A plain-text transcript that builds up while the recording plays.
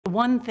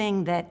One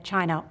thing that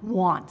China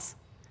wants,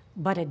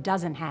 but it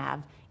doesn't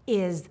have,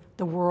 is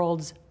the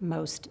world's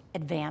most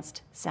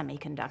advanced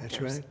semiconductors.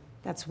 That's right.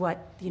 That's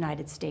what the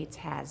United States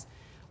has.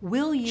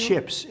 Will you...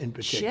 Chips in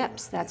particular.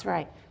 Chips, that's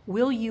right.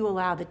 Will you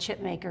allow the chip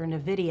maker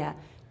NVIDIA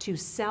to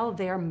sell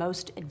their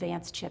most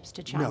advanced chips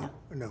to China?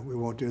 No, we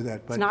won't do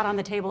that. But it's not on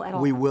the table at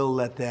all. We will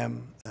let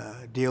them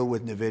deal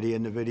with NVIDIA.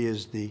 NVIDIA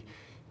is the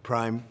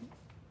prime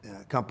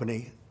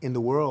company in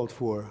the world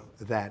for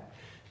that.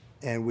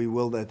 And we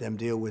will let them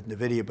deal with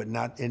NVIDIA, but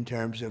not in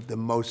terms of the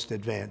most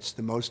advanced.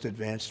 The most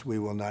advanced, we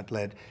will not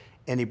let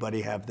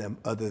anybody have them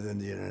other than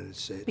the United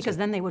States. Because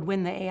then they would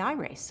win the AI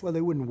race. Well,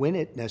 they wouldn't win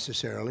it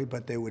necessarily,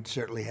 but they would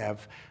certainly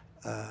have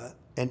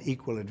an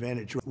equal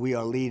advantage. We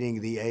are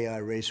leading the AI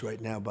race right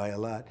now by a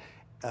lot.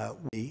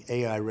 The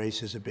AI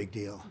race is a big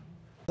deal.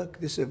 Look,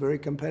 this is a very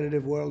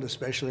competitive world,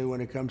 especially when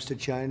it comes to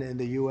China and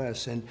the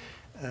U.S., and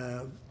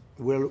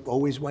we're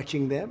always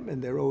watching them,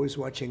 and they're always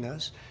watching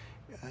us.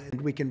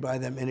 And we can buy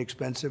them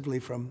inexpensively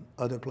from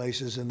other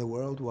places in the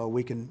world, while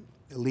we can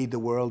lead the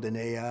world in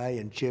AI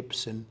and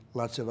chips and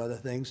lots of other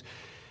things.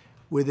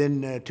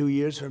 Within 2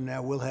 years from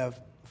now, we'll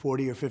have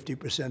 40 or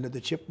 50% of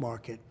the chip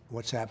market.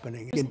 What's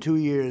happening? In 2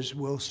 years,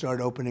 we'll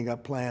start opening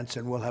up plants,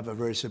 and we'll have a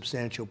very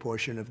substantial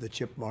portion of the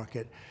chip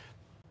market.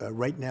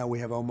 Right now, we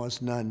have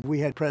almost none. We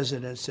had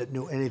presidents that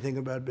knew anything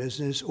about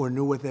business or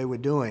knew what they were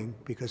doing,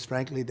 because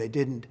frankly, they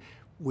didn't.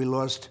 We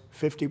lost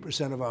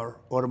 50% of our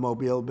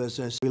automobile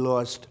business. We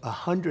lost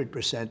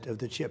 100% of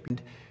the chip.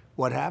 And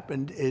what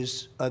happened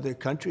is other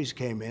countries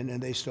came in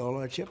and they stole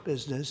our chip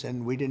business,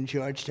 and we didn't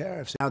charge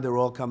tariffs. Now they're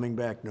all coming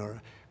back,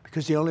 Nora,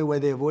 because the only way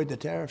they avoid the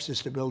tariffs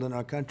is to build in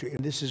our country.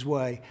 And this is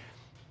why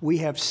we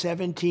have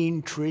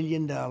 $17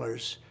 trillion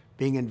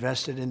being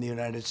invested in the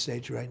United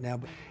States right now.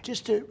 But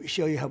just to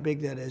show you how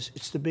big that is,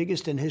 it's the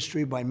biggest in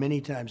history by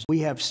many times. We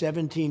have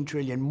 17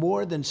 trillion,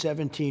 more than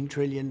 $17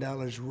 trillion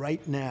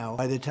right now.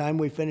 By the time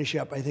we finish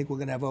up, I think we're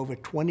going to have over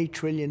 $20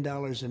 trillion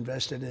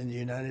invested in the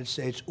United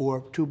States,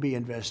 or to be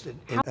invested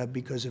in,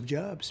 because of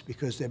jobs,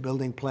 because they're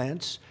building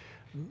plants.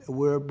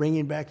 We're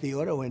bringing back the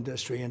auto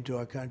industry into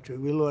our country.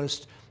 We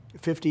lost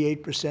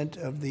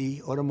 58% of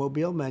the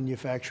automobile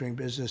manufacturing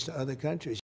business to other countries.